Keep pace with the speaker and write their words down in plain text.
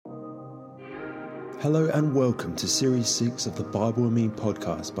Hello and welcome to Series 6 of the Bible and Me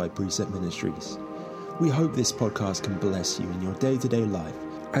podcast by Precept Ministries. We hope this podcast can bless you in your day-to-day life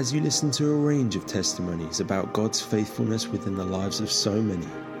as you listen to a range of testimonies about God's faithfulness within the lives of so many.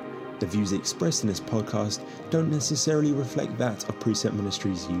 The views expressed in this podcast don't necessarily reflect that of Precept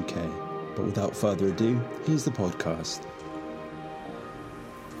Ministries UK. But without further ado, here's the podcast.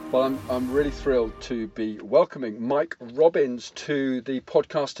 Well, I'm really thrilled to be welcoming Mike Robbins to the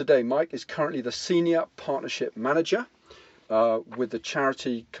podcast today. Mike is currently the Senior Partnership Manager with the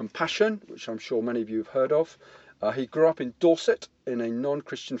charity Compassion, which I'm sure many of you have heard of. He grew up in Dorset in a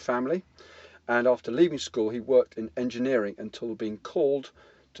non-Christian family, and after leaving school he worked in engineering until being called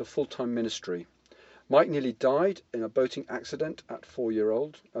to full-time ministry. Mike nearly died in a boating accident as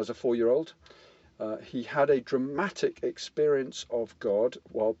a 4-year-old. He had a dramatic experience of God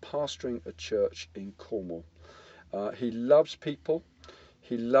while pastoring a church in Cornwall. He loves people.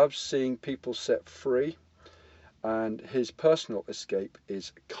 He loves seeing people set free. And his personal escape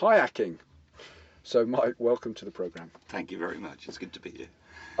is kayaking. So, Mike, welcome to the program. Thank you very much. It's good to be here.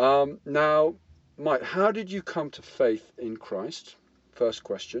 Now, Mike, how did you come to faith in Christ? First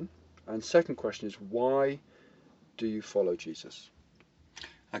question. And second question is, why do you follow Jesus?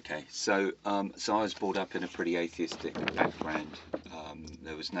 Okay, so I was brought up in a pretty atheistic background.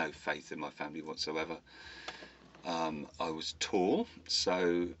 There was no faith in my family whatsoever. I was tall,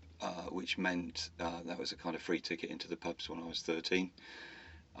 so which meant that was a kind of free ticket into the pubs when I was 13.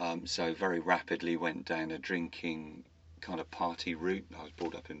 So very rapidly went down a drinking kind of party route. I was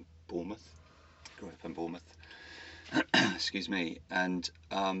brought up in Bournemouth, grew up in Bournemouth. Excuse me, and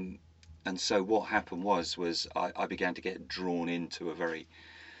so what happened was I began to get drawn into a very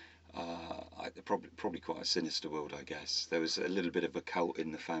probably quite a sinister world, I guess. There was a little bit of a cult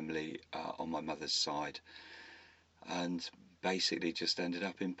in the family on my mother's side, and basically just ended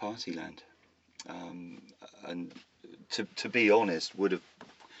up in Partyland. And to be honest,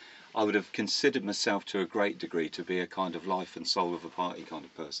 I would have considered myself to a great degree to be a kind of life and soul of a party kind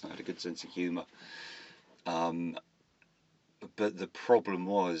of person. I had a good sense of humour. But the problem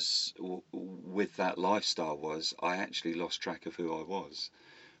was with that lifestyle was I actually lost track of who I was.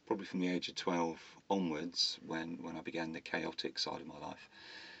 Probably from the age of 12 onwards, when I began the chaotic side of my life,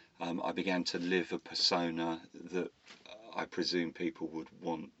 I began to live a persona that I presume people would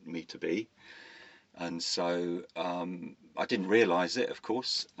want me to be. And so I didn't realise it, of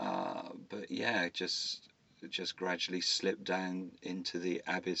course, but yeah, just gradually slipped down into the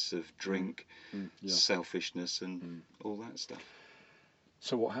abyss of drink, selfishness and all that stuff.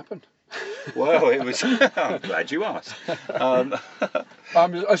 So what happened? Well, it was... I'm glad you asked.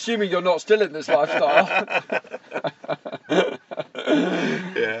 I'm assuming you're not still in this lifestyle.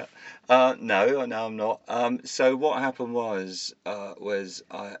 Yeah. No, I'm not. So what happened was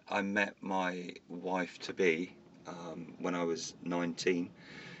I met my wife-to-be when I was 19.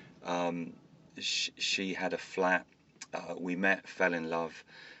 She had a flat. We met, fell in love.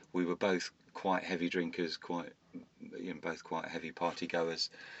 We were both quite heavy drinkers, both quite heavy party goers.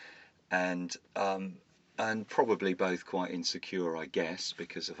 And probably both quite insecure, I guess,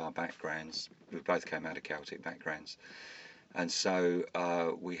 because of our backgrounds. We both came out of Celtic backgrounds. And so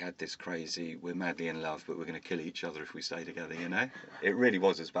we had this crazy, we're madly in love, but we're going to kill each other if we stay together, you know? It really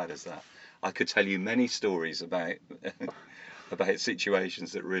was as bad as that. I could tell you many stories about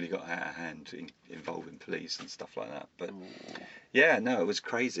situations that really got out of hand involving police and stuff like that. But yeah, no, it was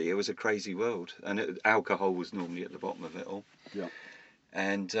crazy. It was a crazy world. And alcohol was normally at the bottom of it all. Yeah.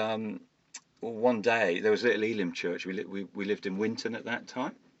 And one day there was a little Elim church. We lived in Winton at that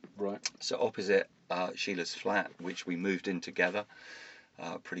time. Right. So opposite Sheila's flat, which we moved in together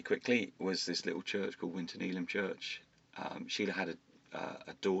pretty quickly, was this little church called Winton Elim Church. Sheila had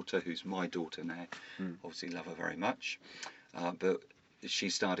a daughter who's my daughter now. Obviously love her very much. But she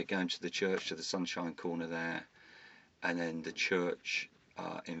started going to the church, to the Sunshine Corner there, and then the church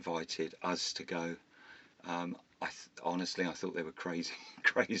invited us to go. Honestly, I thought they were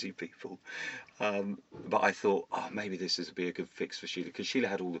crazy people. But I thought, maybe this would be a good fix for Sheila, because Sheila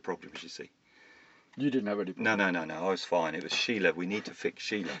had all the problems, you see. You didn't have any problems? No, I was fine. It was Sheila. We need to fix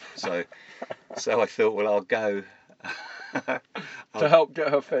Sheila. So I thought, well, I'll go. To help get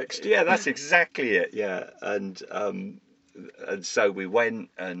her fixed. Yeah, that's exactly it, yeah. And so we went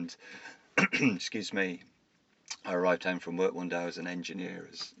and, excuse me, I arrived home from work one day. I was an engineer,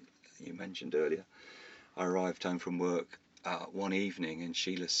 as you mentioned earlier. I arrived home from work one evening and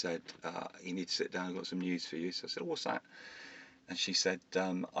Sheila said, you need to sit down, I've got some news for you. So I said, what's that? And she said,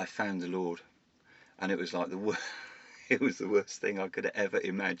 I found the Lord. And it was like it was the worst thing I could ever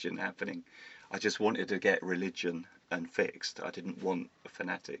imagine happening. I just wanted to get religion and fixed. I didn't want a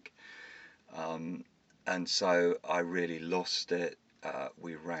fanatic. And so I really lost it.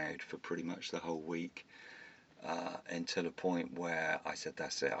 We rowed for pretty much the whole week, until a point where I said,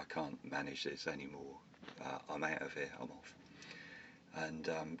 that's it, I can't manage this anymore. I'm out of here, I'm off. And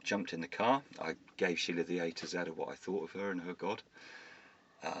jumped in the car. I gave Sheila the A to Z of what I thought of her and her God.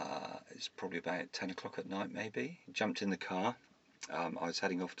 It's probably about 10 o'clock at night, maybe. Jumped in the car. I was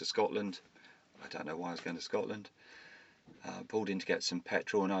heading off to Scotland. I don't know why I was going to Scotland. Pulled in to get some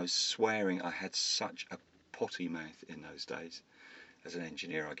petrol, and I was swearing. I had such a potty mouth in those days, as an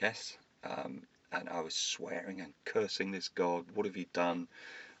engineer, I guess. And I was swearing and cursing this God. What have you done?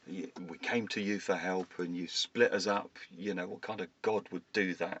 We came to you for help, and you split us up. You know, what kind of God would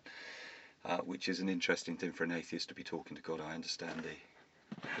do that? Which is an interesting thing for an atheist to be talking to God. I understand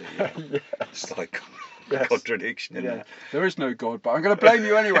the slight contradiction in that. There is no God, but I'm going to blame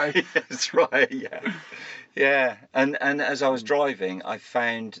you anyway. That's right. Yeah. And as I was driving, I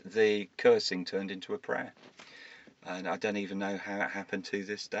found the cursing turned into a prayer, and I don't even know how it happened to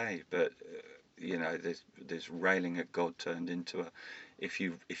this day. But you know, this railing at God turned into a, if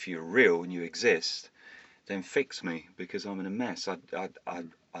you're real and you exist, then fix me, because I'm in a mess.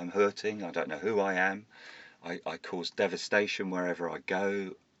 I'm hurting. I don't know who I am. I cause devastation wherever I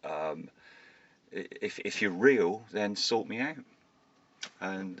go. If you're real, then sort me out.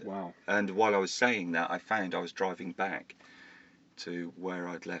 And Wow. And while I was saying that, I found I was driving back to where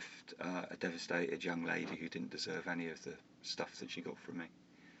I'd left a devastated young lady who didn't deserve any of the stuff that she got from me,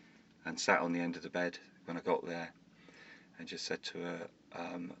 and sat on the end of the bed when I got there, and just said to her,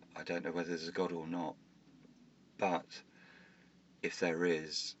 I don't know whether there's a God or not, but if there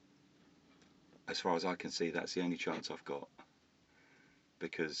is, as far as I can see, that's the only chance I've got,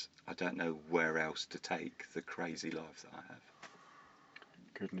 because I don't know where else to take the crazy life that I have.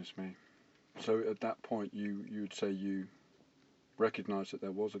 Goodness me. So at that point, you'd say you recognised that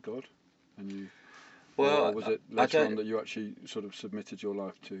there was a God, and you. Well, or was it later on that you actually sort of submitted your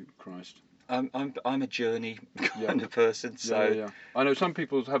life to Christ? I'm a journey kind of person, so yeah. I know some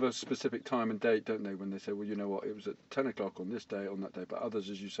people have a specific time and date, don't they, when they say, well, you know what, it was at 10 o'clock on this day, on that day, but others,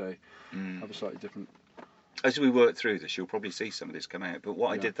 as you say, have a slightly different. As we work through this, you'll probably see some of this come out, but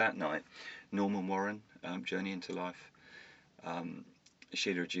what I did that night, Norman Warren, Journey into Life,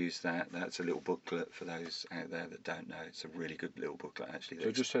 Sheila had used that. That's a little booklet for those out there that don't know. It's a really good little booklet, actually.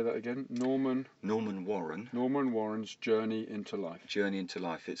 So just say that again. Norman Warren. Norman Warren's Journey into Life. Journey into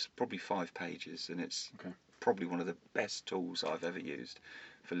Life. It's probably 5 pages, and it's probably one of the best tools I've ever used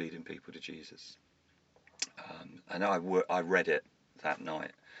for leading people to Jesus. And I read it that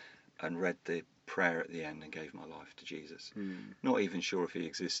night, and read the prayer at the end, and gave my life to Jesus. Not even sure if he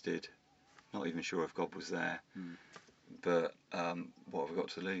existed. Not even sure if God was there. But what have I got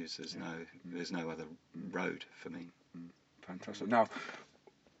to lose? There's no other road for me. Fantastic. Now,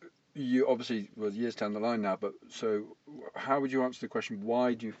 you obviously, years down the line now, but so how would you answer the question,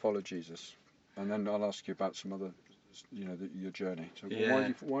 why do you follow Jesus? And then I'll ask you about some other, your journey. So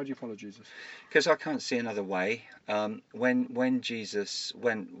why do you follow Jesus? Because I can't see another way. When Jesus,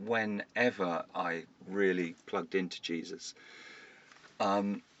 whenever I really plugged into Jesus,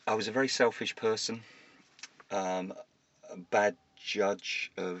 I was a very selfish person. A bad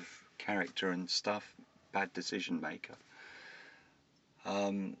judge of character and stuff, bad decision maker.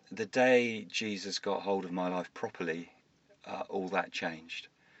 The day Jesus got hold of my life properly, all that changed.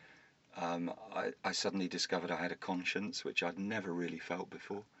 I suddenly discovered I had a conscience, which I'd never really felt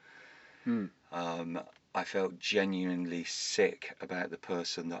before. I felt genuinely sick about the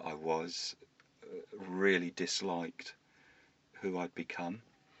person that I was, really disliked who I'd become.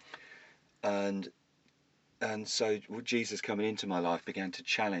 And so Jesus coming into my life began to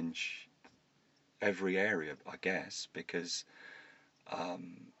challenge every area, I guess, because,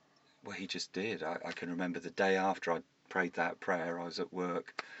 he just did. I can remember the day after I prayed that prayer, I was at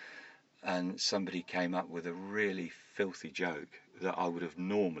work, and somebody came up with a really filthy joke that I would have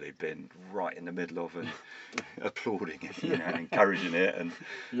normally been right in the middle of and applauding it, encouraging it,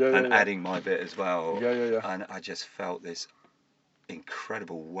 and adding my bit as well. And I just felt this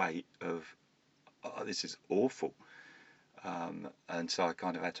incredible weight of, this is awful, and so I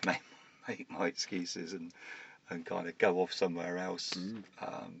kind of had to make my excuses and kind of go off somewhere else, and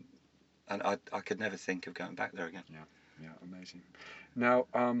I could never think of going back there again. Yeah, amazing. Now,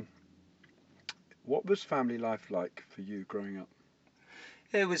 what was family life like for you growing up?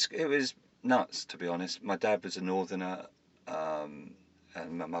 It was nuts, to be honest. My dad was a northerner, and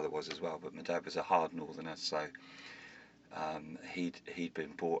my mother was as well, but my dad was a hard northerner, so he'd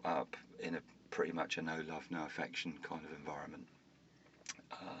been brought up in a pretty much a no love, no affection kind of environment.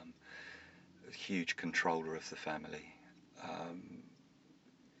 A huge controller of the family.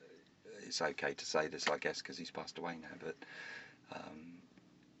 it's okay to say this, I guess, because he's passed away now, but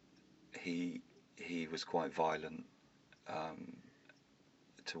he was quite violent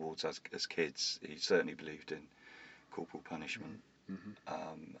towards us as kids. He certainly believed in corporal punishment.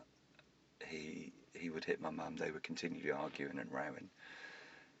 Mm-hmm. He would hit my mum. They were continually arguing and rowing.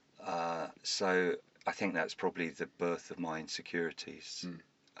 So I think that's probably the birth of my insecurities.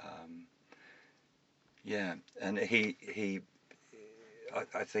 Yeah, and I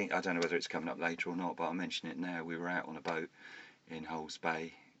think, I don't know whether it's coming up later or not, but I'll mention it now. We were out on a boat in Hulls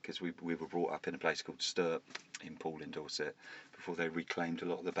Bay, because we were brought up in a place called Sturt in Poole in Dorset before they reclaimed a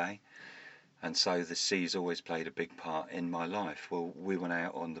lot of the bay. And so the sea's always played a big part in my life. Well, we went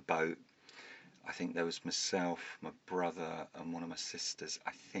out on the boat. I think there was myself, my brother, and one of my sisters,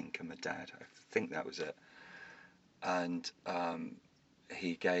 I think, and my dad. I think that was it. And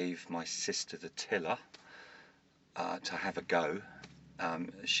he gave my sister the tiller to have a go.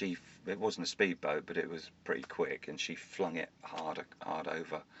 It wasn't a speedboat, but it was pretty quick, and she flung it hard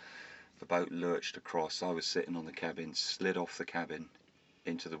over. The boat lurched across. I was sitting on the cabin, slid off the cabin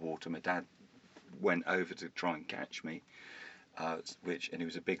into the water. My dad went over to try and catch me, and he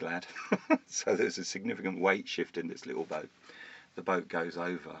was a big lad, so there's a significant weight shift in this little boat. The boat goes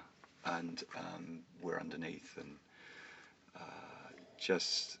over, and we're underneath, and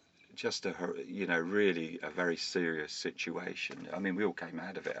just really a very serious situation. I mean, we all came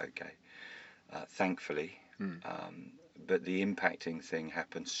out of it okay, thankfully. But the impacting thing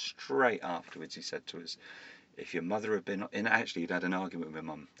happened straight afterwards. He said to us, if your mother had been... And actually, he'd had an argument with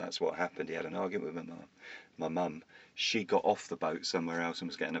my mum. That's what happened. He had an argument with my mum. She got off the boat somewhere else and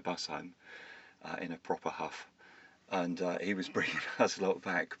was getting a bus home in a proper huff. And he was bringing us a lot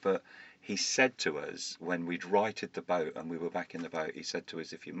back. But he said to us, when we'd righted the boat and we were back in the boat, he said to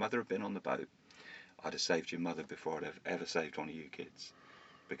us, if your mother had been on the boat, I'd have saved your mother before I'd have ever saved one of you kids.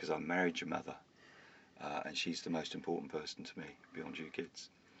 Because I married your mother. And she's the most important person to me beyond you kids.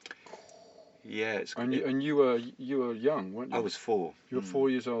 Yeah, And you were young, weren't you? I was 4. You were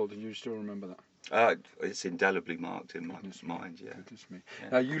 4 years old, and you still remember that? It's indelibly marked in my mind. Yeah. Goodness me. Yeah.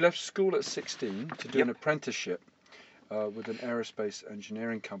 Now, you left school at 16 to do Yep. an apprenticeship with an aerospace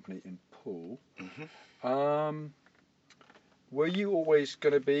engineering company in Poole. Mm-hmm. Were you always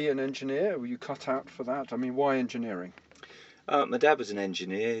going to be an engineer? Were you cut out for that? I mean, why engineering? My dad was an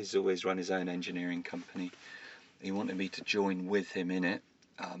engineer. He's always run his own engineering company. He wanted me to join with him in it.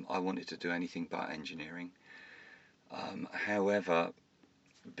 I wanted to do anything but engineering. However,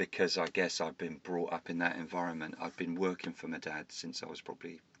 because I guess I'd been brought up in that environment, I'd been working for my dad since I was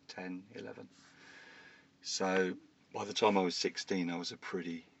probably 10, 11. So by the time I was 16, I was a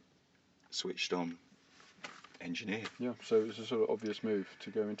pretty switched on engineer. Yeah, so it was a sort of obvious move to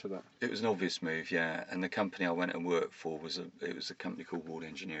go into that. It was an obvious move, yeah. And the company I went and worked for was a company called Ward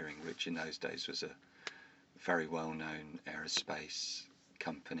Engineering, which in those days was a very well-known aerospace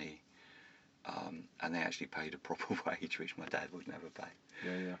company, and they actually paid a proper wage, which my dad would never pay.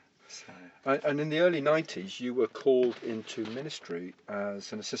 Yeah. So. And in the early 90s, you were called into ministry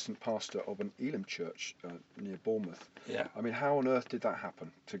as an assistant pastor of an Elim church near Bournemouth. Yeah. I mean, how on earth did that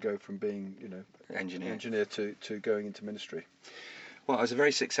happen, to go from being, engineer to going into ministry? Well, I was a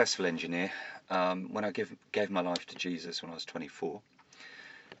very successful engineer. When I gave my life to Jesus when I was 24,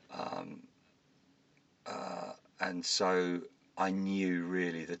 and so I knew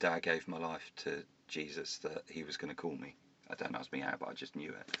really the day I gave my life to Jesus that he was going to call me. I don't ask me how, but I just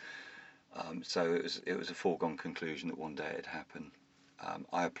knew it. So it was a foregone conclusion that one day it'd happen.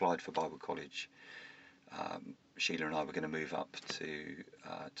 I applied for Bible college. Sheila and I were going to move up to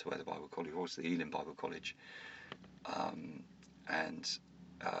where the Bible college was, the Elim Bible College, and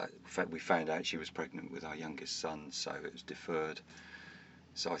we found out she was pregnant with our youngest son, so it was deferred.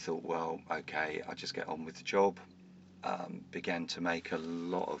 So I thought, well, okay, I'll just get on with the job. Began to make a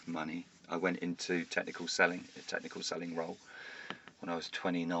lot of money. I went into a technical selling role when I was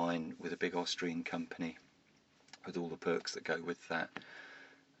 29 with a big Austrian company with all the perks that go with that,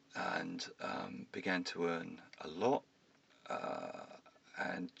 and began to earn a lot.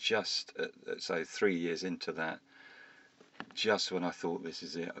 And so 3 years into that, just when I thought this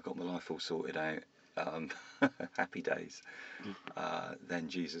is it, I got my life all sorted out, happy days, then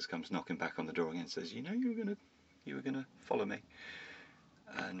Jesus comes knocking back on the door again and says, you were gonna follow me.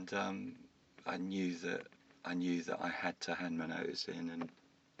 And I knew that I had to hand my notice in and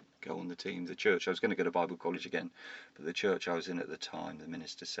go on the team. The church, I was going to go to Bible college again, but the church I was in at the time, the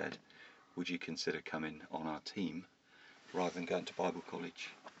minister said, would you consider coming on our team rather than going to Bible college?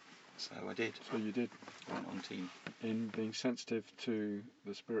 So I did. So you did. Went on team. In being sensitive to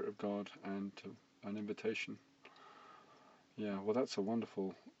the Spirit of God and to an invitation. Yeah, well, that's a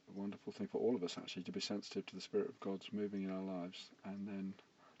wonderful a wonderful thing for all of us, actually, to be sensitive to the Spirit of God's moving in our lives and then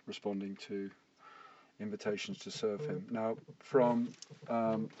responding to invitations to serve Him. Now, from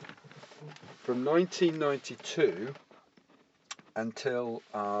 1992 until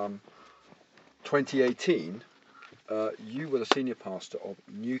 2018, you were the senior pastor of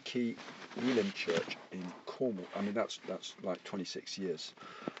Newquay Elim Church in Cornwall. I mean, that's like 26 years.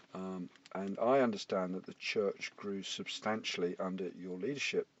 And I understand that the church grew substantially under your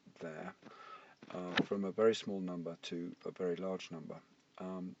leadership there, from a very small number to a very large number.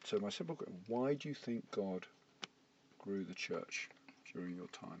 So my simple question, why do you think God grew the church during your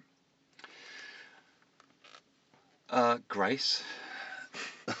time? Grace.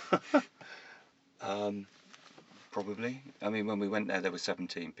 Probably. I mean, when we went there were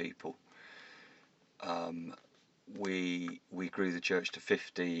 17 people. We grew the church to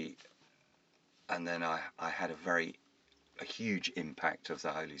 50, and then I had a huge impact of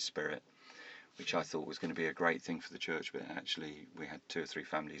the Holy Spirit, which I thought was going to be a great thing for the church, but actually we had 2 or 3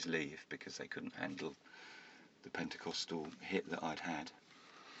 families leave because they couldn't handle the Pentecostal hit that I'd had.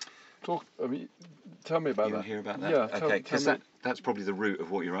 Tell me about that. You want to hear about that? Yeah. Okay, because that's probably the root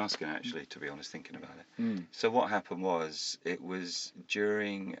of what you're asking, actually, to be honest, thinking about it. So what happened was, it was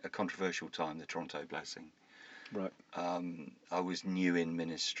during a controversial time, the Toronto Blessing. Right. I was new in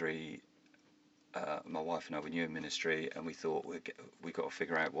ministry. My wife and I were new in ministry, and we thought we got to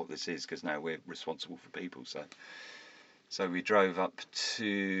figure out what this is, because now we're responsible for people. So we drove up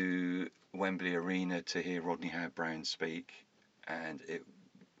to Wembley Arena to hear Rodney Howard-Browne speak, and it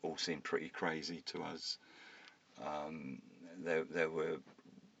all seemed pretty crazy to us. There were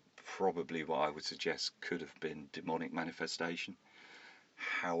probably what I would suggest could have been demonic manifestation.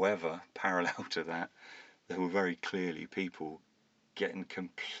 However, parallel to that, there were very clearly people getting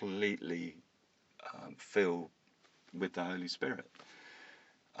completely filled with the Holy Spirit.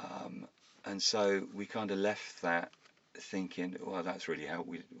 And so we kind of left that thinking, well, that's really how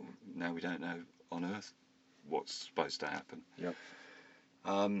we don't know on earth what's supposed to happen. Yep.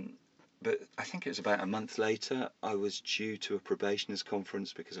 But I think it was about a month later, I was due to a probationers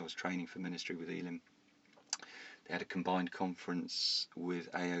conference because I was training for ministry with Elim. They had a combined conference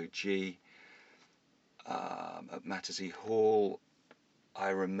with AOG at Mattersey Hall. I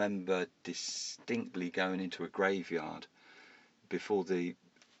remember distinctly going into a graveyard before the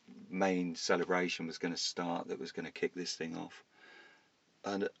main celebration was going to start, that was going to kick this thing off.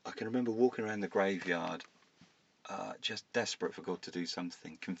 And I can remember walking around the graveyard, just desperate for God to do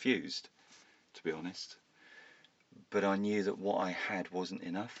something, confused, to be honest. But I knew that what I had wasn't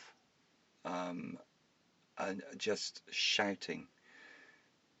enough, and just shouting,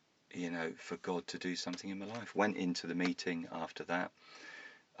 for God to do something in my life. Went into the meeting after that.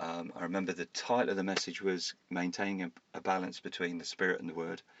 I remember the title of the message was Maintaining a Balance Between the Spirit and the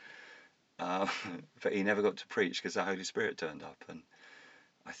Word. But he never got to preach because the Holy Spirit turned up, and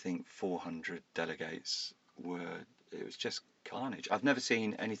I think 400 delegates it was just carnage. I've never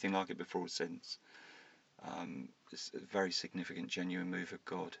seen anything like it before or since. It's a very significant, genuine move of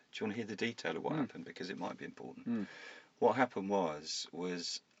God. Do you want to hear the detail of what happened? Because it might be important. What happened was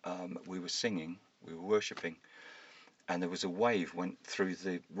we were singing, we were worshipping, and there was a wave went through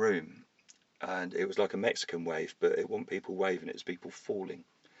the room, and it was like a Mexican wave, but it wasn't people waving, it was people falling.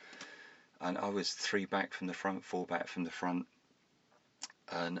 And I was 3 back from the front, 4 back from the front,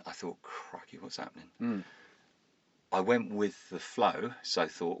 and I thought, crikey, what's happening? I went with the flow, so I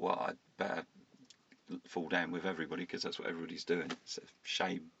thought, well, I'd better fall down with everybody because that's what everybody's doing. So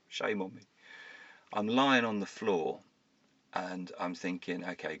shame on me. I'm lying on the floor, and I'm thinking,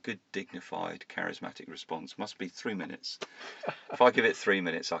 okay, good, dignified, charismatic response. Must be 3 minutes. If I give it 3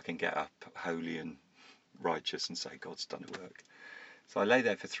 minutes, I can get up holy and righteous and say, God's done a work. So I lay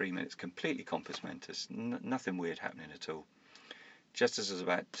there for 3 minutes, completely compos mentis, nothing weird happening at all. Just as I was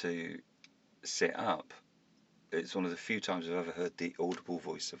about to sit up, it's one of the few times I've ever heard the audible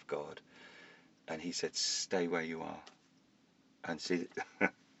voice of God. And he said, stay where you are. And see,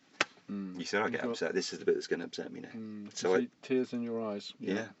 you said I get upset. This is the bit that's going to upset me now. So see tears in your eyes.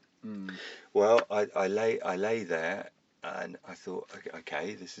 Yeah. Well, I lay there, and I thought,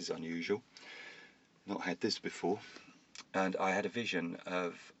 okay, this is unusual. Not had this before. And I had a vision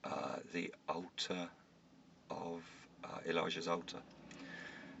of the altar of Elijah's altar.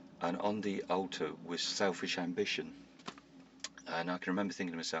 And on the altar was selfish ambition. And I can remember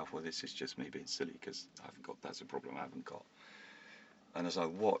thinking to myself, well, this is just me being silly because that's a problem I haven't got. And as I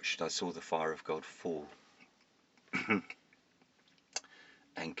watched, I saw the fire of God fall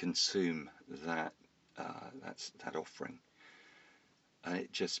and consume that offering. And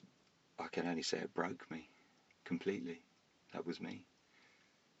it just, I can only say it broke me completely. That was me.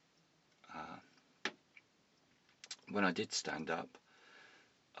 when I did stand up,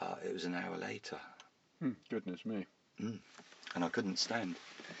 it was an hour later. Goodness me. And I couldn't stand.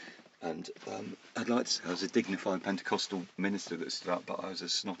 And I'd like to say I was a dignified Pentecostal minister that stood up, but I was a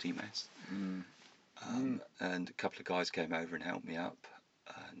snotty mess. And a couple of guys came over and helped me up,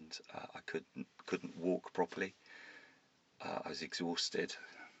 and I couldn't walk properly. I was exhausted,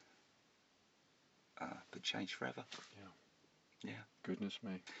 but changed forever. Yeah. Goodness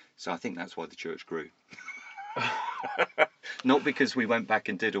me. So I think that's why the church grew. Not because we went back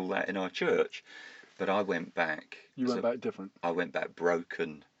and did all that in our church, but I went back. You went back different. I went back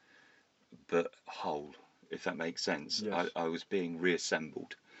broken, but whole, if that makes sense. Yes. I was being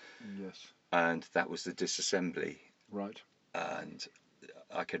reassembled. Yes. And that was the disassembly. Right. And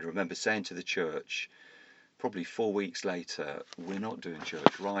I can remember saying to the church, probably 4 weeks later, we're not doing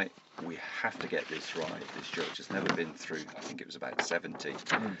church right. We have to get this right. This church has never been through, I think it was about 70.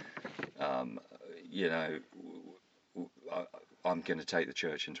 You know, I'm going to take the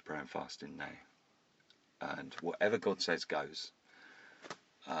church into prayer and fasting now. And whatever God says goes.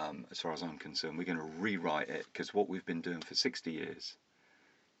 As far as I'm concerned, we're going to rewrite it, because what we've been doing for 60 years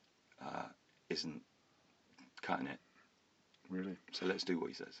isn't cutting it. Really? So let's do what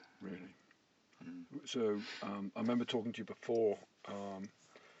he says. Really? So I remember talking to you before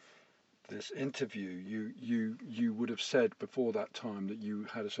this interview. You would have said before that time that you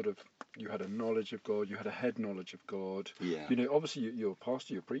had a knowledge of God, you had a head knowledge of God. Yeah. You know, obviously you're a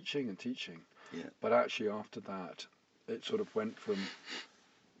pastor, you're preaching and teaching. Yeah. But actually after that, it sort of went from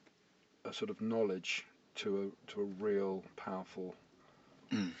a sort of knowledge to a real powerful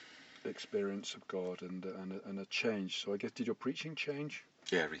experience of God and a change. So I guess, did your preaching change?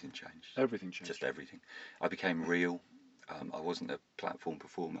 Yeah, everything changed. Everything changed. Just everything. I became real. I wasn't a platform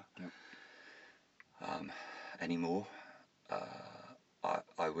performer anymore.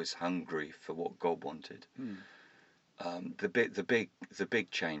 I was hungry for what God wanted. The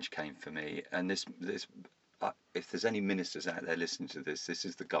big change came for me, and this if there's any ministers out there listening to this, this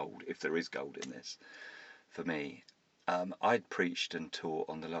is the gold, if there is gold in this, for me. I'd preached and taught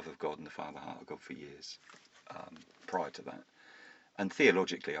on the love of God and the Father heart of God for years prior to that. And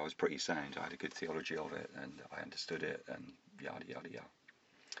theologically, I was pretty sound. I had a good theology of it, and I understood it, and yada, yada, yada.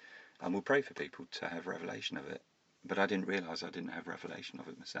 And we'll pray for people to have revelation of it. But I didn't realise I didn't have revelation of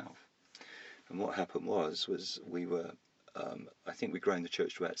it myself. And what happened was we were, I think we'd grown the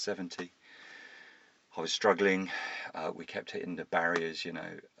church to about 70. I was struggling. We kept hitting the barriers, you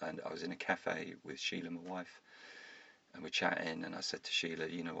know, and I was in a cafe with Sheila, my wife, and we're chatting, and I said to Sheila,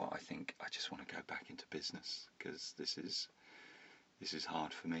 you know what, I think I just want to go back into business, because this is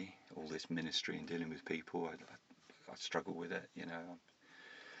hard for me, all this ministry and dealing with people. I struggle with it, you know.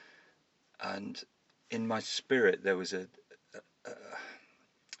 And in my spirit, there was a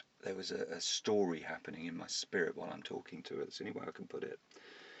story happening in my spirit while I'm talking to her. That's the only way I can put it.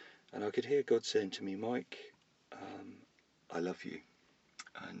 And I could hear God saying to me, Mike, I love you,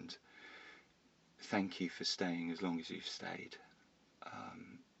 and thank you for staying as long as you've stayed.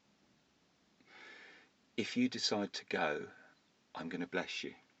 If you decide to go, I'm going to bless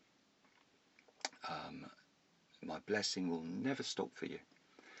you. My blessing will never stop for you.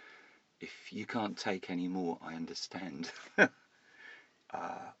 If you can't take any more, I understand. And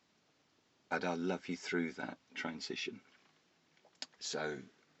I'll love you through that transition. So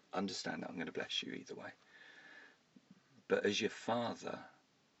understand that I'm going to bless you either way. But as your father,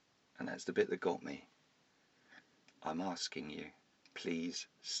 and that's the bit that got me, I'm asking you, please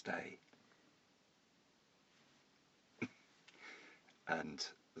stay. And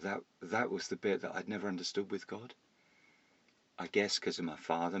that was the bit that I'd never understood with God. I guess because of my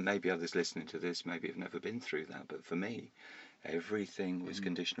father. Maybe others listening to this maybe have never been through that. But for me, everything was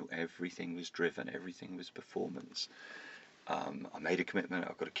conditional. Everything was driven. Everything was performance. I made a commitment.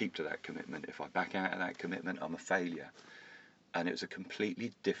 I've got to keep to that commitment. If I back out of that commitment, I'm a failure. And it was a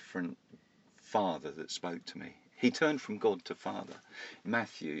completely different father that spoke to me. He turned from God to Father.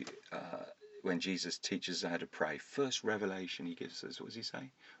 Matthew, when Jesus teaches us how to pray, first revelation he gives us, what does he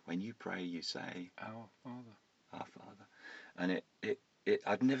say? When you pray, you say, Our Father. Our Father. And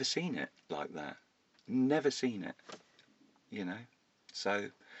I'd never seen it like that. Never seen it, you know. So,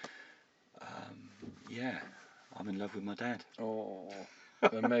 yeah, I'm in love with my dad. Oh,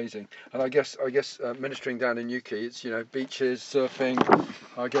 amazing. And I guess ministering down in Newquay, it's, you know, beaches, surfing,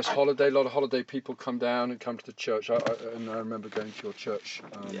 I guess a lot of holiday people come down and come to the church. I remember going to your church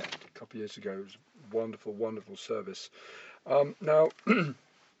a couple of years ago. It was a wonderful, wonderful service. Now,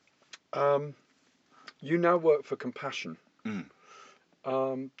 you now work for Compassion.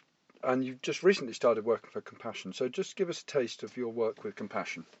 And you've just recently started working for Compassion. So just give us a taste of your work with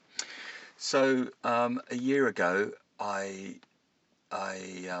Compassion. So a year ago, I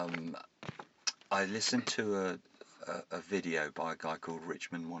listened to a video by a guy called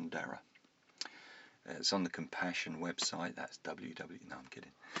Richmond Wandera. It's on the Compassion website. That's www. No, I'm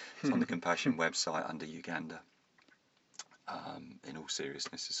kidding. It's on the Compassion website under Uganda. In all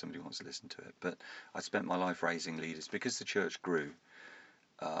seriousness, if somebody wants to listen to it. But I spent my life raising leaders because the church grew,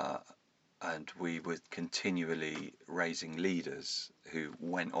 and we were continually raising leaders who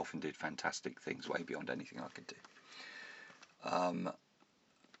went off and did fantastic things way beyond anything I could do.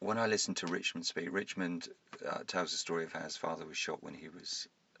 When I listened to Richmond speak, Richmond tells the story of how his father was shot when he was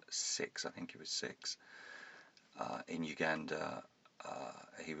 6. I think he was 6 in Uganda.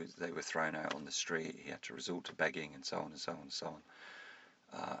 They were thrown out on the street. He had to resort to begging and so on and so on and so on,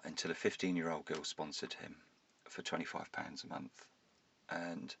 until a 15-year-old girl sponsored him for £25 a month,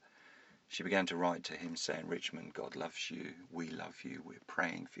 and she began to write to him saying, "Richmond, God loves you. We love you. We're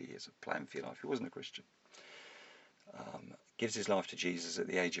praying for you. He has a plan for your life." He wasn't a Christian. Gives his life to Jesus at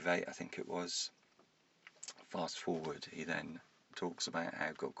the age of 8, I think it was. Fast forward, he then talks about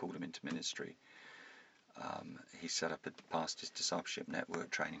how God called him into ministry. He set up a pastors' discipleship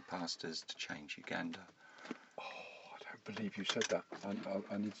network, training pastors to change Uganda. Oh, I don't believe you said that.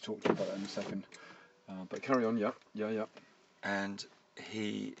 I need to talk to you about that in a second. But carry on, yeah. And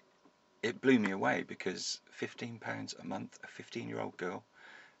it blew me away, because £15 a month, a 15-year-old girl,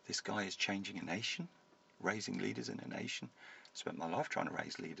 this guy is changing a nation, raising leaders in a nation. I spent my life trying to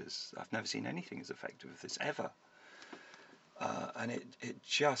raise leaders. I've never seen anything as effective as this, ever. And it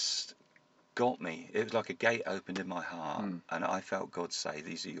just got me. It was like a gate opened in my heart, and I felt God say,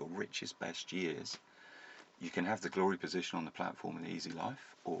 these are your richest, best years. You can have the glory position on the platform in the easy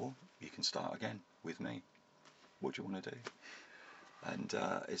life, or you can start again with me. What do you want to do? And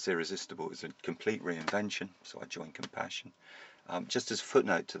it's irresistible. It's a complete reinvention. So I joined Compassion. Just as a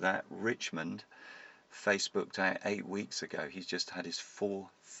footnote to that, Richmond Facebooked out 8 weeks ago. He's just had his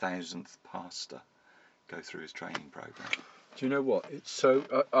 4,000th pastor go through his training program. Do you know what? It's so.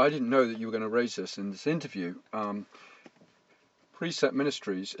 I didn't know that you were going to raise this in this interview. Precept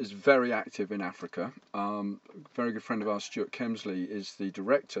Ministries is very active in Africa. Very good friend of ours, Stuart Kemsley, is the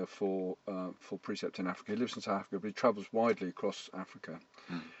director for Precept in Africa. He lives in South Africa, but he travels widely across Africa.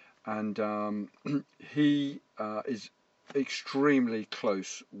 And he is extremely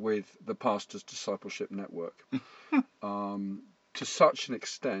close with the Pastors' Discipleship Network, to such an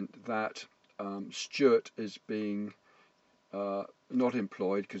extent that Stuart is being not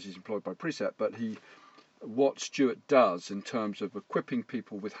employed, because he's employed by Precept, but what Stuart does in terms of equipping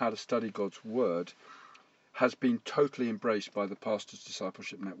people with how to study God's Word has been totally embraced by the Pastors'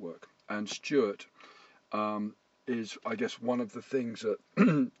 Discipleship Network. And Stuart is, I guess, one of the things that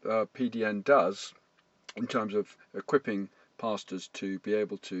PDN does in terms of equipping pastors to be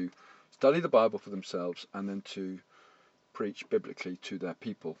able to study the Bible for themselves and then to preach biblically to their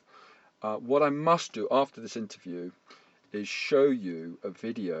people. What I must do after this interview is show you a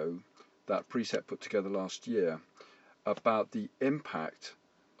video that Precept put together last year about the impact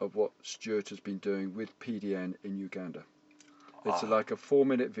of what Stuart has been doing with PDN in Uganda. It's like a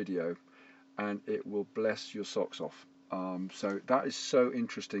 4-minute video, and it will bless your socks off. So that is so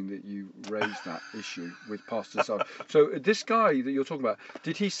interesting that you raised that issue with Pastors. So this guy that you're talking about,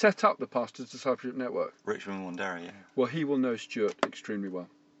 did he set up the Pastors Discipleship Network? Richmond Wandera, yeah. Well, he will know Stuart extremely well.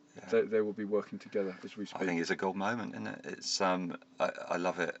 Yeah. They will be working together as we speak. I think it's a gold moment, isn't it? It's I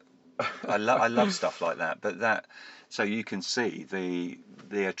love it. I love stuff like that. But so you can see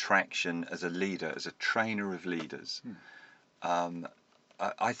the attraction as a leader, as a trainer of leaders.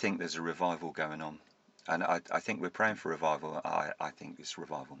 I think there's a revival going on, and I think we're praying for revival. I think it's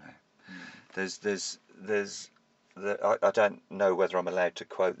revival now. I don't know whether I'm allowed to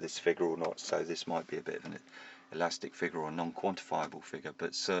quote this figure or not, so this might be a bit of an elastic figure or a non-quantifiable figure,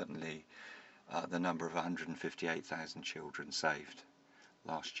 but certainly the number of 158,000 children saved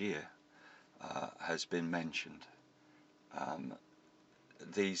last year has been mentioned.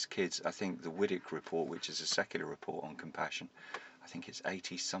 These kids, I think the Widdick report, which is a secular report on compassion, I think it's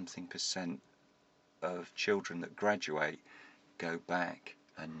 80-something% of children that graduate go back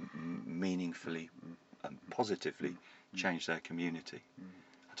and meaningfully and positively change their community.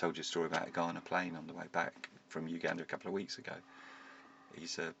 I told you a story about a guy on a plane on the way back from Uganda a couple of weeks ago.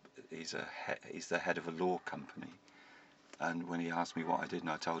 He's the head of a law company, and when he asked me what I did and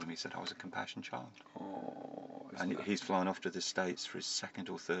I told him, he said I was a compassion child. And he's flown off to the States for his 2nd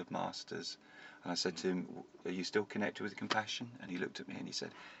or 3rd masters, and I said to him, "Are you still connected with compassion?" And he looked at me and he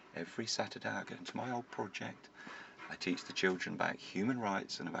said, "Every Saturday I go into my old project, I teach the children about human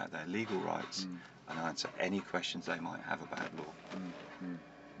rights and about their legal rights, and I answer any questions they might have about law."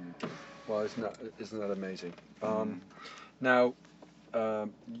 Well, isn't that amazing? Now,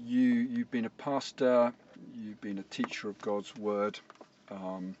 you've been a pastor, you've been a teacher of God's word.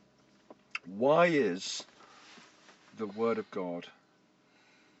 Why is the word of God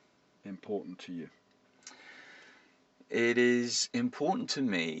important to you? It is important to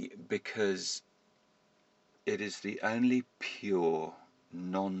me because it is the only pure,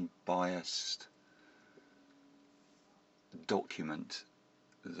 non-biased document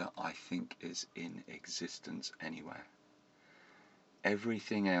that I think is in existence anywhere.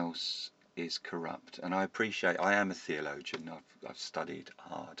 Everything else is corrupt, and I am a theologian. I've studied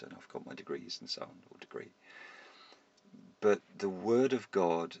hard and I've got my degrees and so on, or degree. But the Word of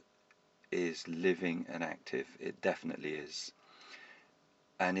God is living and active. It definitely is,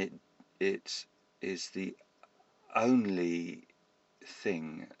 and it is the only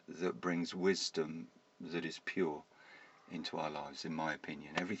thing that brings wisdom that is pure into our lives, in my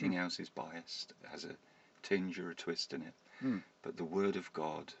opinion. Everything else is biased, has a tinge or a twist in it. But the Word of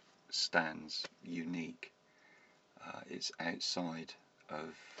God stands unique. It's outside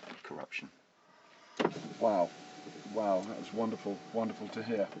of corruption. Wow, that was wonderful to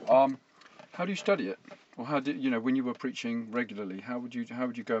hear. How do you study it, or how did when you were preaching regularly? How would you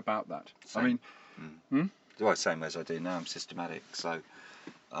go about that? Same. Well, same as I do now. I'm systematic, so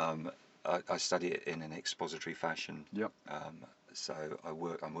I study it in an expository fashion. Yep. So I'm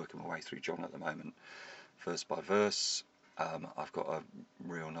working my way through John at the moment, verse by verse. I've got a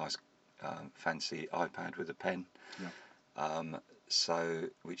real nice fancy iPad with a pen. Yeah. So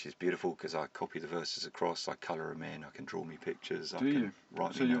which is beautiful because I copy the verses across, I colour them in, I can draw me pictures. Do you?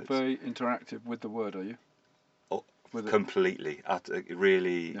 Write so me you're notes. very interactive with the word, are you? Oh, with completely,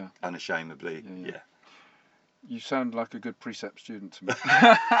 really, yeah. Unashamedly, yeah. You sound like a good precept student to me.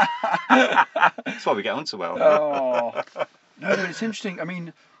 That's why we get on so well. Oh, no, it's interesting. I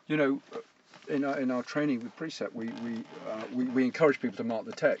mean, in our training with precept, we encourage people to mark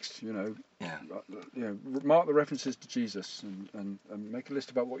the text. Yeah. Mark the references to Jesus and make a list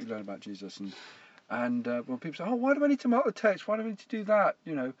about what you learn about Jesus. And when people say, "Oh, why do I need to mark the text? Why do I need to do that?"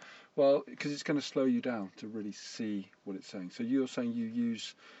 Well, because it's going to slow you down to really see what it's saying. So you're saying you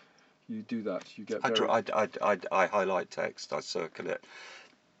do that. You get. I highlight text. I circle it.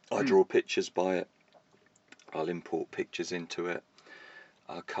 I draw pictures by it. I'll import pictures into it.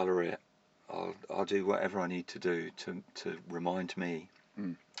 I'll colour it. I'll do whatever I need to do to remind me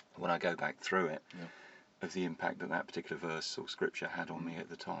when I go back through it of the impact that particular verse or scripture had on me at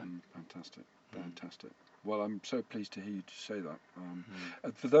the time. Fantastic. Well, I'm so pleased to hear you say that.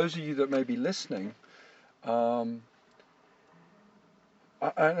 And for those of you that may be listening, and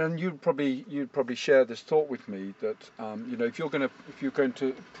you'd probably share this thought with me that if you're going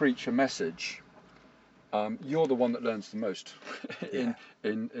to preach a message, you're the one that learns the most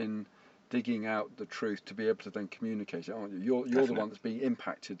in digging out the truth to be able to then communicate it, aren't you? You're the one that's being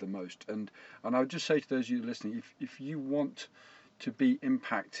impacted the most. And I would just say to those of you listening, if you want to be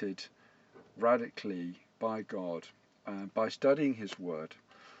impacted radically by God, by studying His Word,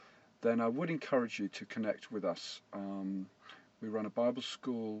 then I would encourage you to connect with us. We run a Bible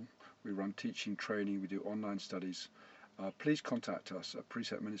school, we run teaching training, we do online studies. Please contact us at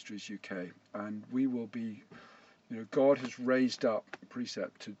Precept Ministries UK, and we will be, God has raised up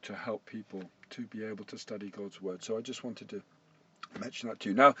Precept to help people to be able to study God's Word. So I just wanted to mention that to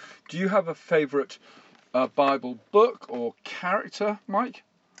you. Now, do you have a favourite Bible book or character, Mike?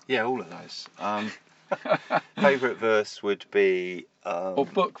 Yeah, all of those. Favourite verse would be. Or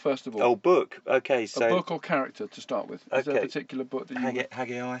book, first of all. Oh, book. Okay, so. A book or character to start with. Is there a particular book that you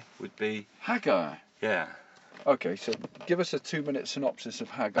Haggai would be. Haggai? Yeah. Okay, so give us a 2-minute synopsis of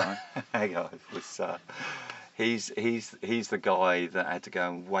Haggai. Haggai was. He's the guy that had to go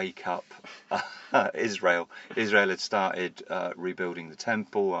and wake up Israel. Israel had started rebuilding the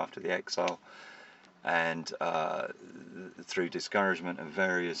temple after the exile. And through discouragement and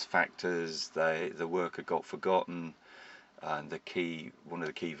various factors, the work had got forgotten. And one of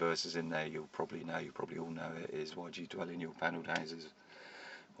the key verses in there, you probably all know it, is, "Why do you dwell in your panelled houses,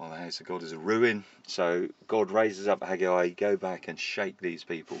 while the house of God is a ruin?" So God raises up Haggai, go back and shake these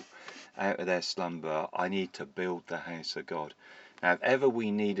people out of their slumber. I need to build the house of God. Now, if ever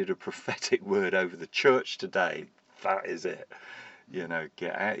we needed a prophetic word over the church today, that is it.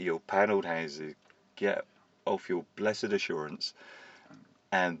 Get out of your panelled houses. Get off your blessed assurance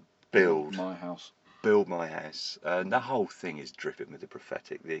and build my house. Build my house. And the whole thing is dripping with the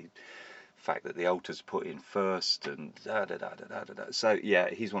prophetic. fact that the altar's put in first, and da da da da da da da. So yeah,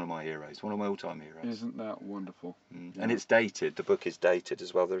 he's one of my heroes, one of my all-time heroes. Isn't that wonderful? Yeah. And it's dated. The book is dated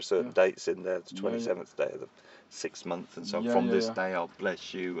as well. There are certain dates in there. The 27th day of the 6th month, and so on. From this day I'll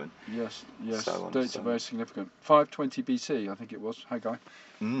bless you, and yes, so on. Dates are very significant. 520 BC, I think it was. Haggai.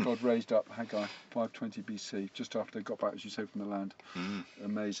 God raised up Haggai. 520 BC, just after they got back, as you say, from the land.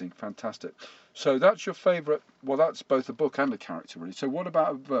 Amazing, fantastic. So that's your favourite. Well, that's both a book and a character, really. So what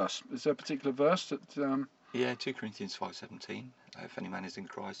about a verse? Is there a particular verse that? Yeah, 2 Corinthians 5:17. If any man is in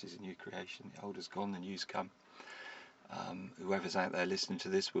Christ, is a new creation. The old is gone, the new's come. Whoever's out there listening to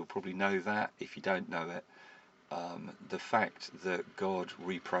this will probably know that. If you don't know it, the fact that God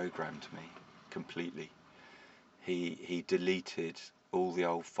reprogrammed me completely. He deleted all the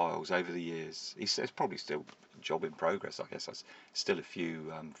old files over the years. It's probably still a job in progress, I guess. There's still a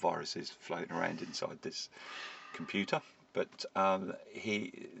few viruses floating around inside this computer. But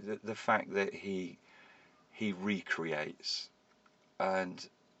the fact that he recreates, and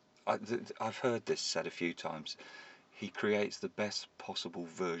I've heard this said a few times, he creates the best possible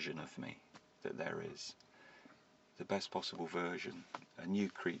version of me that there is. The best possible version, a new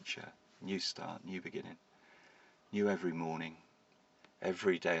creature, new start, new beginning, new every morning.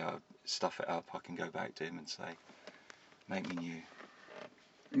 Every day I stuff it up, I can go back to him and say, make me new.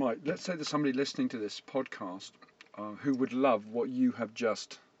 Mike, let's say there's somebody listening to this podcast who would love what you have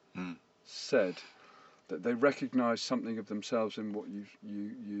just said, that they recognise something of themselves in what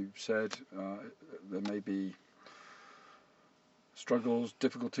you said. There may be struggles,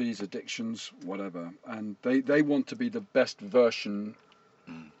 difficulties, addictions, whatever, and they want to be the best version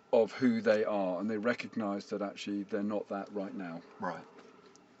of who they are, and they recognise that actually they're not that right now. Right.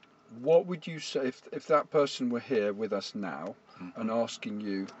 What would you say if that person were here with us now and asking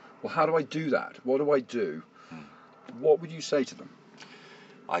you, well, how do I do that? What do I do? What would you say to them?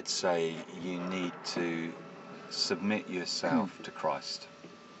 I'd say you need to submit yourself to Christ,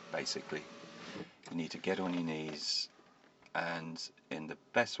 basically. You need to get on your knees and, in the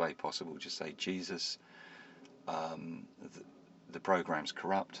best way possible, just say, Jesus, the program's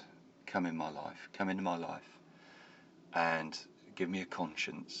corrupt. Come into my life, and give me a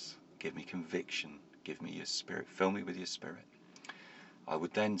conscience, give me conviction, give me your spirit, fill me with your spirit. I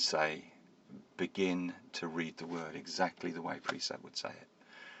would then say, begin to read the word exactly the way Precept would say it.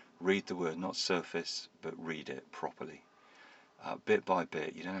 Read the word, not surface, but read it properly, bit by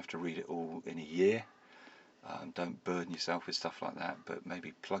bit. You don't have to read it all in a year. Don't burden yourself with stuff like that, but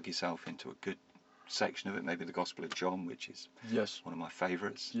maybe plug yourself into a good section of it, maybe the Gospel of John, which is one of my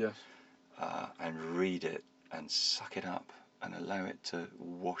favourites. Yes. And read it and suck it up and allow it to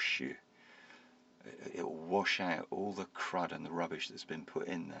wash you. It will wash out all the crud and the rubbish that's been put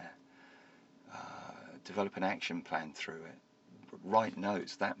in there. Develop an action plan through it. Write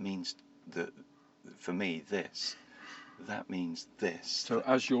notes. That means that, for me, this. That means this. So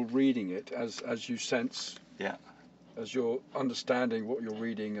as you're reading it, as you sense, as you're understanding what you're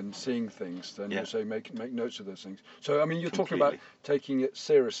reading and seeing things, then you say make notes of those things. So I mean, you're talking about taking it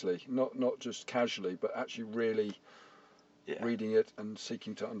seriously, not just casually, but actually really reading it and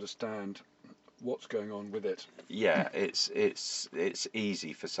seeking to understand what's going on with it. Yeah, it's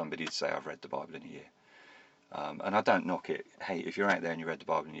easy for somebody to say, I've read the Bible in a year. And I don't knock it. Hey, if you're out there and you read the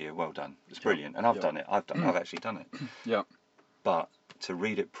Bible in a year, well done. It's brilliant. And I've done it. I've actually done it. Yeah. But to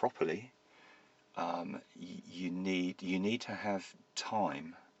read it properly, you need to have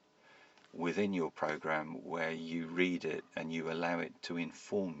time within your program where you read it and you allow it to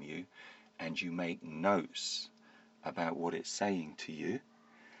inform you, and you make notes about what it's saying to you,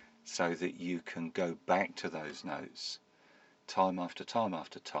 so that you can go back to those notes time after time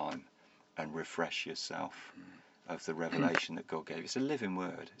after time and refresh yourself of the revelation that God gave. It's a living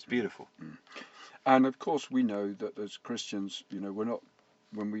word. It's beautiful. And of course we know that as Christians, we're not,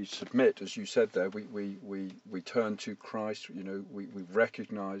 when we submit, as you said there, we turn to Christ, we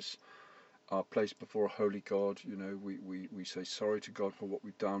recognise our place before a holy God, we say sorry to God for what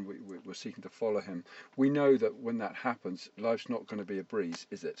we've done, we're seeking to follow him. We know that when that happens, life's not going to be a breeze,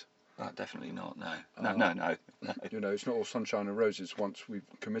 is it? Definitely not, no. It's not all sunshine and roses once we've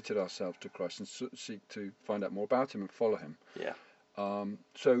committed ourselves to Christ and seek to find out more about him and follow him. Yeah.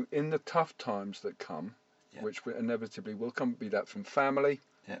 So in the tough times that come, which inevitably will come, be that from family.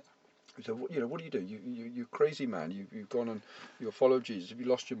 Yeah. So what do you do? You crazy man. You've gone and you've followed Jesus. Have you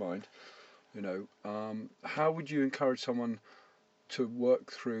lost your mind? How would you encourage someone to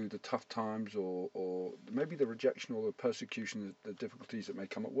work through the tough times, or maybe the rejection or the persecution, the difficulties that may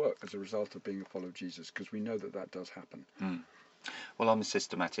come at work as a result of being a follower of Jesus? Because we know that does happen. Well, I'm a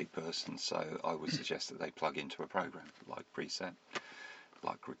systematic person, so I would suggest that they plug into a program like Precept,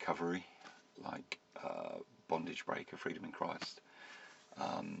 like Recovery, like Bondage Breaker, Freedom in Christ.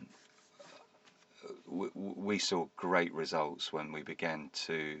 We saw great results when we began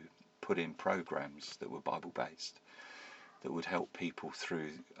to put in programs that were Bible-based, that would help people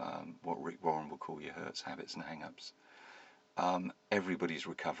through what Rick Warren would call your hurts, habits and hang-ups. Everybody's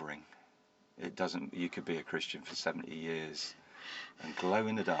recovering. It doesn't. You could be a Christian for 70 years and glow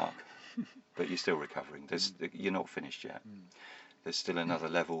in the dark, but you're still recovering. You're not finished yet. There's still another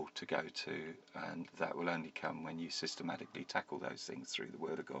level to go to, and that will only come when you systematically tackle those things through the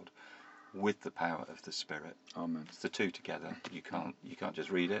Word of God, with the power of the Spirit. Amen. It's the two together. You can't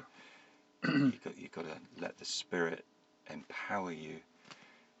just read it. You've got to let the Spirit empower you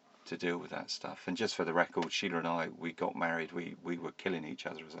to deal with that stuff. And just for the record, Sheila and I, we got married. We were killing each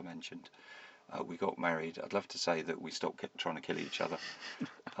other, as I mentioned. We got married. I'd love to say that we stopped trying to kill each other.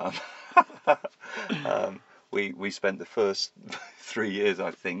 We spent the first 3 years,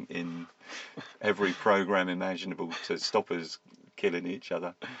 I think, in every program imaginable to stop us killing each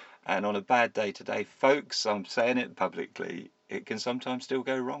other. And on a bad day today, folks, I'm saying it publicly, it can sometimes still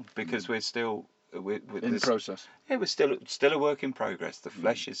go wrong, because we're still in process. Yeah, we're still a work in progress. The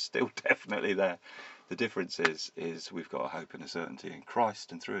flesh is still definitely there. The difference is we've got a hope and a certainty in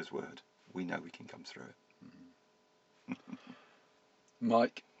Christ, and through His Word, we know we can come through it.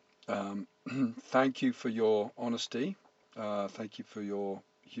 Mike, thank you for your honesty. Thank you for your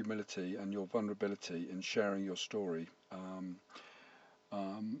humility and your vulnerability in sharing your story.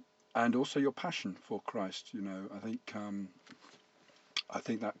 And also your passion for Christ. You know, I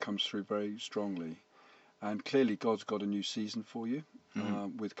think that comes through very strongly. And clearly God's got a new season for you,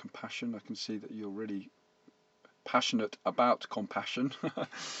 with compassion. I can see that you're really passionate about compassion.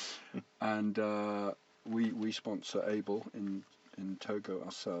 And we sponsor Able in Togo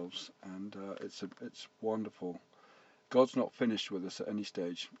ourselves, and it's wonderful. God's not finished with us at any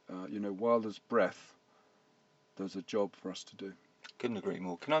stage. While there's breath, there's a job for us to do. Couldn't agree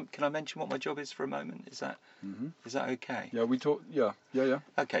more. Can I mention what my job is for a moment? Is that okay? Yeah, we talk. Yeah.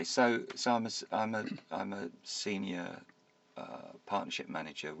 Okay, so I'm a senior partnership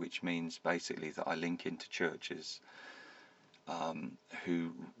manager, which means basically that I link into churches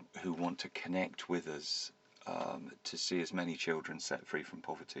who want to connect with us to see as many children set free from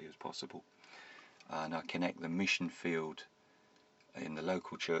poverty as possible, and I connect the mission field in the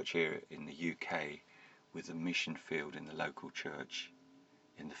local church here in the UK with the mission field in the local church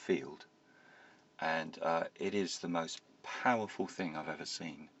in the field, and it is the most powerful thing I've ever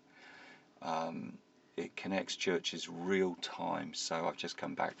seen. It connects churches real time. So I've just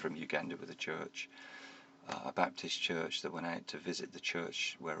come back from Uganda with a church, a Baptist church, that went out to visit the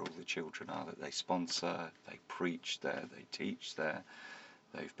church where all the children are that they sponsor. They preach there, they teach there,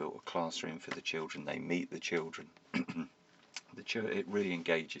 they've built a classroom for the children, they meet the children. The church, it really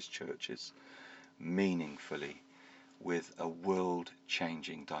engages churches meaningfully with a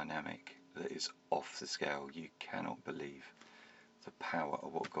world-changing dynamic that is off the scale. You cannot believe the power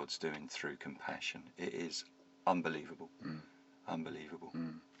of what God's doing through compassion. It is unbelievable. Unbelievable.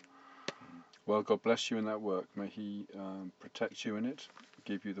 Well, God bless you in that work. May He protect you in it,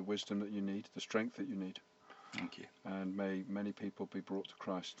 give you the wisdom that you need, the strength that you need. Thank you. And may many people be brought to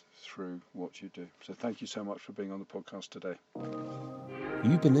Christ through what you do. So thank you so much for being on the podcast today.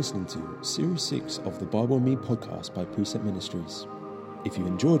 You've been listening to Series 6 of the Bible and Me podcast by Precept Ministries. If you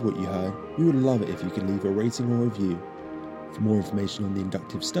enjoyed what you heard, we would love it if you could leave a rating or review. For more information on the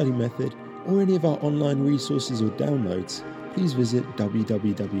inductive study method or any of our online resources or downloads, please visit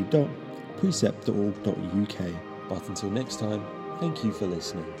www.precept.org.uk. But until next time, thank you for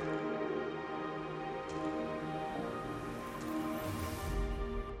listening.